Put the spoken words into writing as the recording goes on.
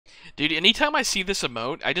Dude, anytime I see this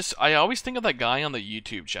emote, I always think of that guy on the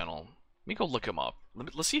YouTube channel. Let me go look him up.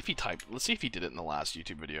 Let's see if he did it in the last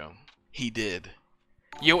YouTube video. He did.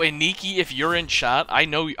 Yo, and Nikki, if you're in chat, I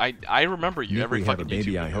know I remember you every fucking YouTube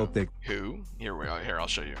video. I hope they... Who? Here we are. Here, I'll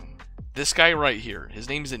show you. This guy right here. His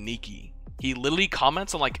name's Aniki. He literally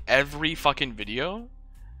comments on like every fucking video.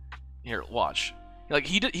 Here, watch. Like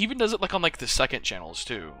he even does it like on like the second channels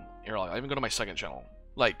too. Here, I even go to my second channel.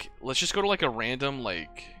 Like, let's just go to like a random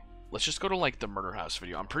like. Let's just go to like the Murder House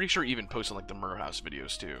video. I'm pretty sure he even posted like the Murder House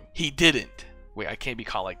videos too. He didn't. Wait, I can't be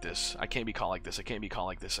caught like this. I can't be caught like this. I can't be caught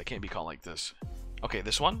like this. I can't be caught like this. Okay,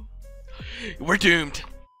 this one. We're doomed.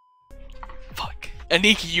 Fuck.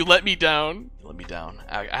 Aniki, you let me down. You let me down.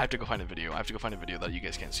 I have to go find a video. I have to go find a video that you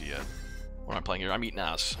guys can't see yet. What am I playing here? I'm eating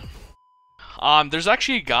ass. There's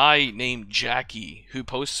actually a guy named Jackie who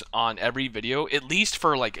posts on every video, at least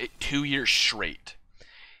for like 2 years straight.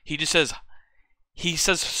 He just says,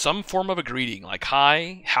 some form of a greeting, like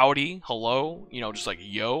hi, howdy, hello, you know, just like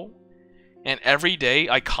yo. And every day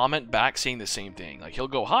I comment back saying the same thing. Like he'll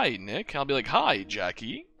go, hi, Nick. I'll be like, hi,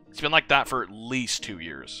 Jackie. It's been like that for at least 2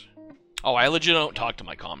 years. Oh, I legit don't talk to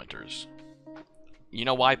my commenters. You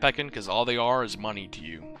know why, Peckin? Because all they are is money to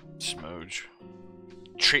you, Smoge.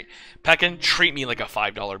 Peckin, treat me like a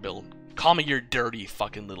 $5 bill. Call me your dirty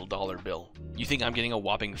fucking little dollar bill. You think I'm getting a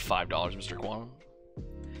whopping $5, Mr. Quantum?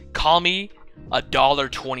 Call me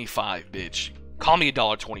 $1.25, bitch. Call me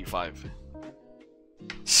 $1.25.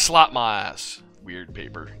 Slap my ass. Weird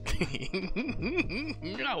paper.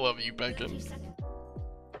 I love you, Peckin.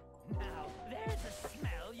 Now there's a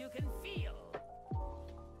smell you can feel.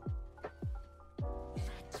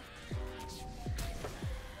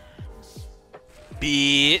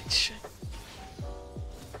 Bitch.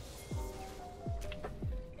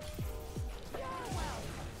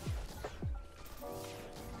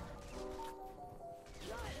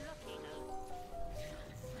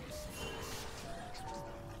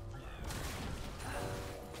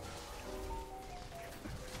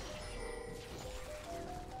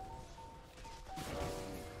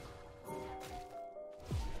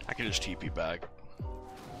 I can just TP back.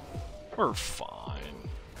 We're fine.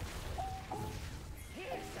 Here's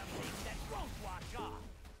something that won't wash off.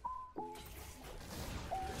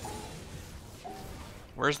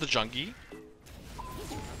 Where's the junkie?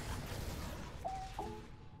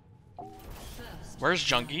 Where's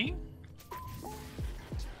junkie?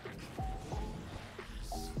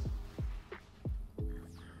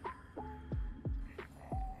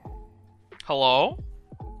 Hello?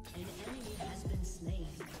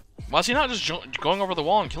 Why is he not just going over the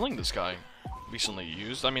wall and killing this guy? Recently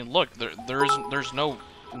used. I mean, look, there's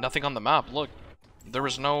nothing on the map. Look, there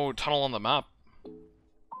was no tunnel on the map.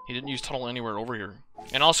 He didn't use tunnel anywhere over here.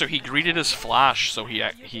 And also, he greeted his flash, so he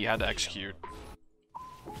had to execute.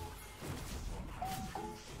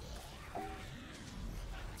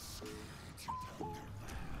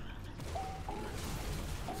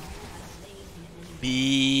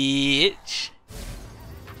 Beeeetch.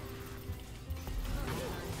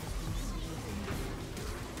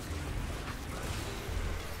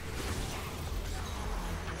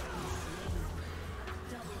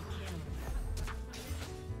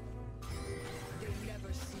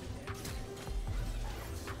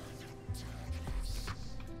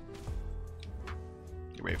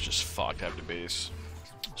 Your wave's just fucked out to base.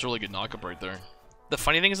 It's a really good knockup right there. The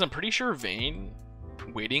funny thing is, I'm pretty sure Vayne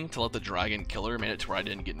waiting to let the dragon kill her made it to where I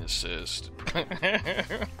didn't get an assist.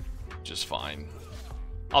 Just fine.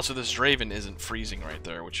 Also, this Draven isn't freezing right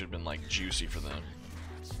there, which would have been like juicy for them.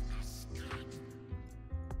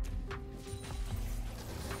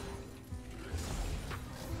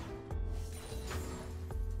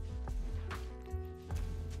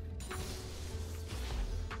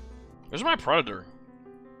 Where's my Predator?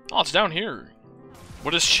 Oh, it's down here.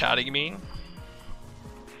 What does chatting mean?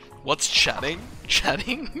 What's chatting?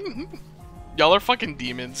 Chatting? Y'all are fucking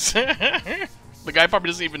demons. The guy probably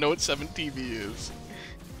doesn't even know what 7TV is.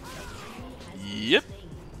 Yep.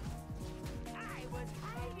 I was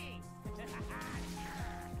hiding.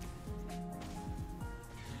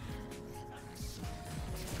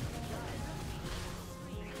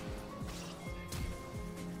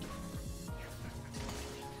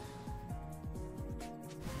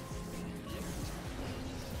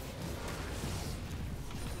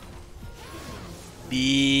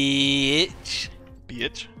 Beeeetch.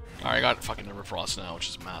 Beeeetch? Alright, I got fucking Everfrost now, which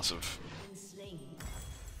is massive.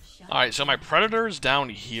 Alright, so my Predator's down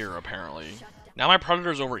here, apparently. Now my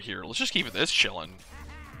Predator's over here. Let's just keep this chilling.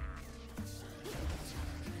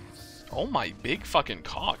 Oh my big fucking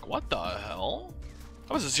cock. What the hell?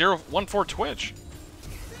 That was a 0-1-4 Twitch.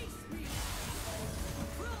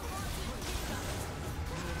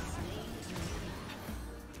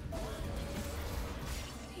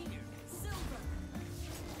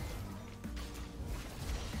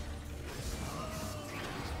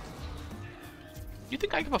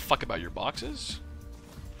 think I give a fuck about your boxes?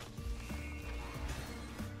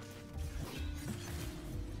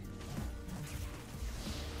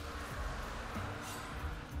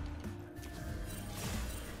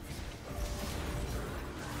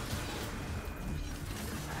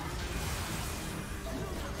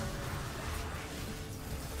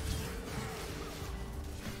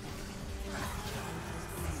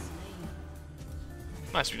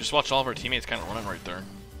 Nice, we just watched all of our teammates kind of running right there.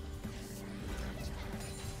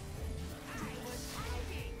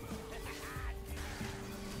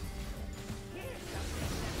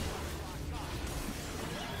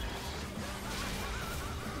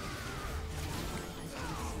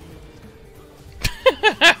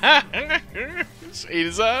 Just ate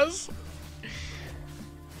his ass.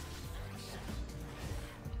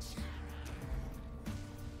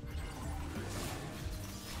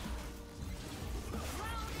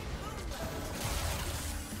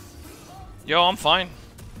 Yo, I'm fine.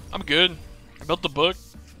 I'm good. I built the book.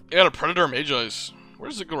 I got a Predator Mage Eyes. Where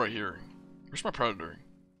does it go right here? Where's my Predator?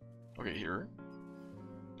 Okay, here.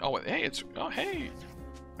 Oh, wait, hey, it's... Oh, hey!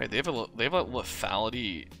 Wait, they have a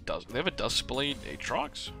lethality... They have a Duskblade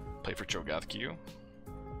Aatrox? Play for Cho'Gath Q.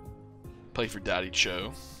 Play for Daddy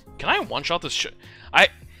Cho. Can I one-shot this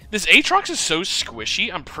This Aatrox is so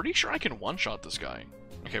squishy, I'm pretty sure I can one-shot this guy.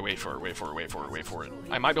 Okay, wait for it, wait for it, wait for it, wait for it.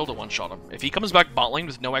 I might be able to one-shot him. If he comes back bot lane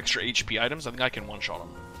with no extra HP items, I think I can one-shot him.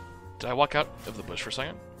 Did I walk out of the bush for a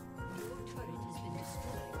second?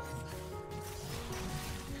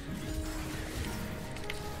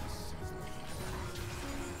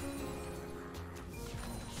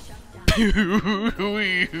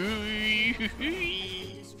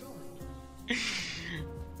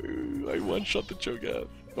 I one-shot the Cho'Gath.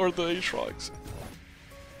 Or the Aatrox.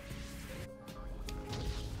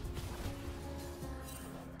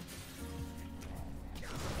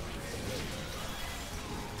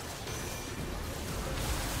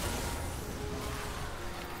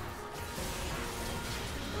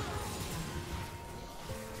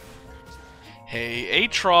 Hey,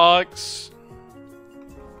 Aatrox!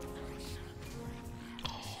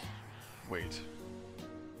 Oh, wait.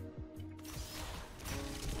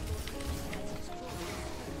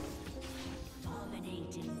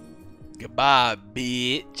 Goodbye,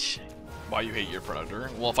 bitch. Why you hate your Predator?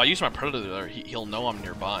 Well, if I use my Predator there, he'll know I'm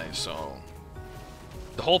nearby, so...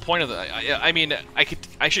 The whole point of the... I mean,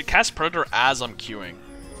 I should cast Predator as I'm queuing.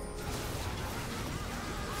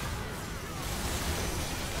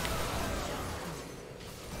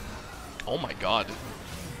 Oh my god.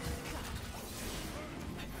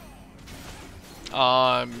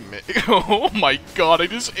 Oh my god, I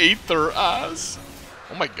just ate their ass.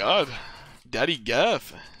 Oh my god. Daddy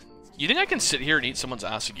Gaff. You think I can sit here and eat someone's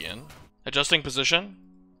ass again? Adjusting position?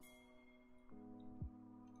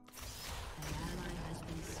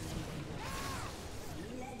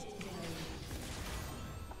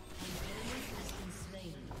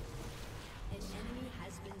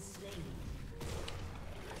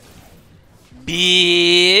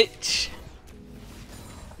 Beeeetch.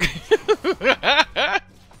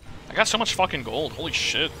 I got so much fucking gold. Holy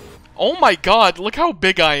shit. Oh my god, look how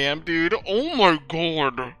big I am, dude. Oh my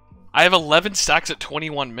god. I have 11 stacks at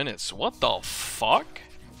 21 minutes. What the fuck?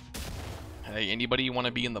 Hey, anybody want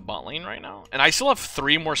to be in the bot lane right now? And I still have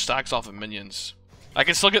 3 more stacks off of minions. I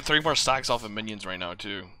can still get 3 more stacks off of minions right now,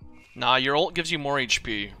 too. Nah, your ult gives you more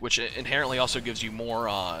HP, which inherently also gives you more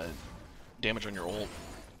damage on your ult.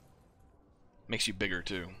 Makes you bigger,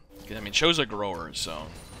 too. I mean, Cho's a grower, so...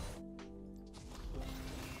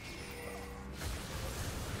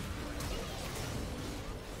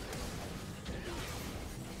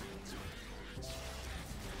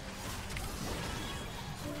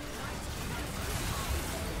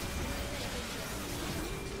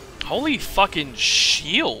 Holy fucking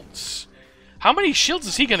shields. How many shields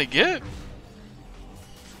is he gonna get?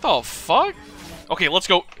 The fuck? Okay, let's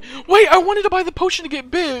go. Wait, I wanted to buy the potion to get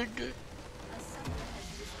big.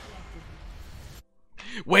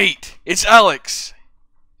 Wait, it's Alex.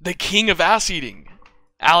 The king of ass eating.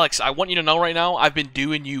 Alex, I want you to know right now, I've been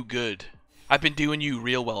doing you good. I've been doing you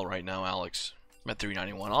real well right now, Alex. I'm at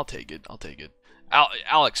 391. I'll take it. I'll take it.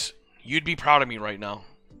 Alex, you'd be proud of me right now.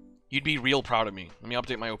 You'd be real proud of me. Let me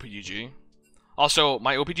update my OPGG. Also,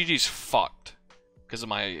 my OPGG is fucked because of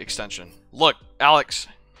my extension. Look, Alex,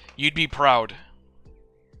 you'd be proud.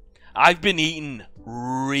 I've been eating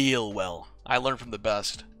real well. I learned from the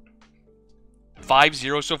best.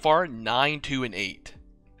 5-0 so far, 9-2 and 8.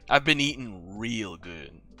 I've been eating real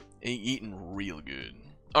good. Eating real good.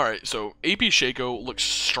 Alright, so AP Shaco looks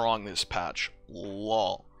strong this patch.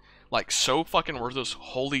 Lol. Like, so fucking worthless.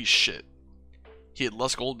 Holy shit. He had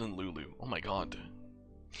less gold than Lulu. Oh my god.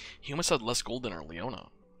 He almost had less gold than our Leona.